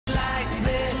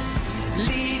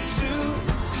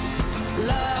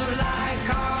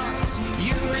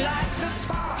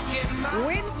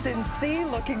See,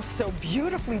 looking so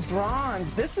beautifully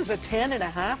bronzed. This is a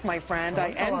 10.5, my friend.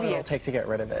 I How long envy it'll it. take to get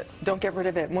rid of it? Don't get rid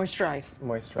of it. Moisturize.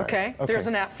 Moisturize. Okay? There's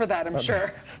an app for that, I'm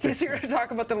sure. He's here to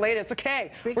talk about the latest.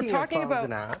 Okay, Speaking we're talking of phones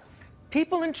about and apps,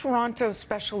 people in Toronto,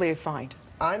 especially, I find.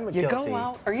 I'm You guilty. go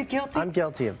out. Are you guilty? I'm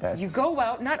guilty of this. You go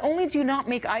out. Not only do you not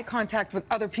make eye contact with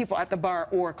other people at the bar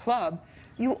or club,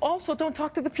 you also don't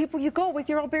talk to the people you go with.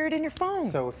 You're all buried in your phone.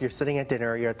 So if you're sitting at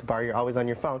dinner or you're at the bar, you're always on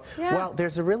your phone. Yeah. Well,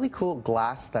 there's a really cool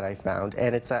glass that I found,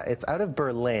 and it's out of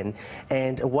Berlin.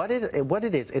 And what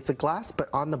it is, it's a glass, but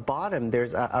on the bottom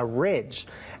there's a ridge,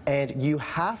 and you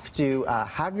have to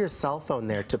have your cell phone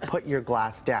there to put your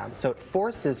glass down. So it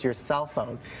forces your cell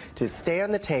phone to stay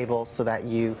on the table so that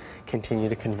you continue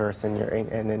to converse and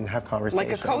then have conversation.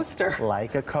 Like a coaster.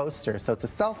 Like a coaster. So it's a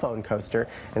cell phone coaster,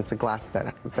 and it's a glass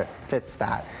that fits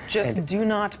that. Just do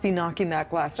not be knocking that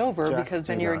glass over, because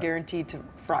then you're not. guaranteed to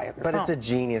fry up your But phone. it's a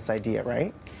genius idea,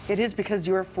 right? It is, because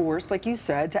you're forced, like you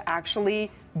said, to actually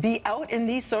be out in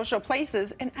these social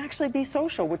places and actually be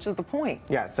social, which is the point.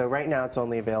 Yeah, so right now it's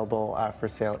only available for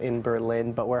sale in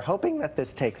Berlin, but we're hoping that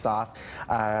this takes off,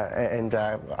 I'm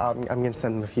going to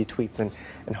send them a few tweets and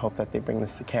hope that they bring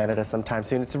this to Canada sometime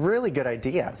soon. It's a really good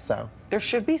idea, so. There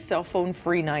should be cell phone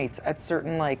free nights at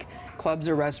certain clubs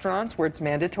or restaurants where it's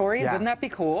mandatory. Yeah. Wouldn't that be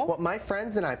cool? Well, my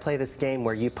friends and I play this game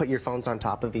where you put your phones on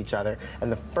top of each other,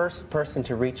 and the first person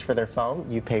to reach for their phone,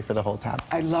 you pay for the whole tab.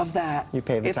 I love that. You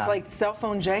pay the tab. It's like cell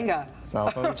phone Jenga.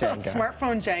 Cell phone Jenga.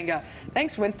 Smartphone Jenga.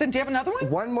 Thanks, Winston. Do you have another one?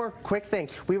 One more quick thing.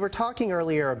 We were talking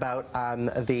earlier about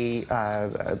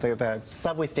the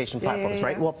subway station platforms,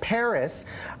 right? Well, Paris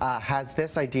has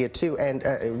this idea too,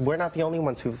 and we're not the only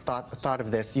ones who've thought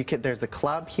of this. There's a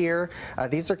club here.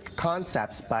 These are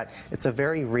concepts, but it's a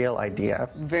very real idea.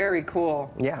 Very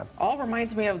cool. Yeah. All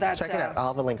reminds me of that. Check it out. I'll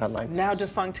have a link online. Now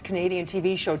defunct Canadian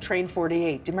TV show Train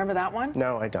 48. Do you remember that one?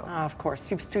 No, I don't. Of course.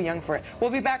 He was too young for it. We'll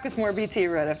be back with more BT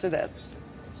right after this.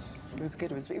 It was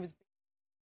good. It was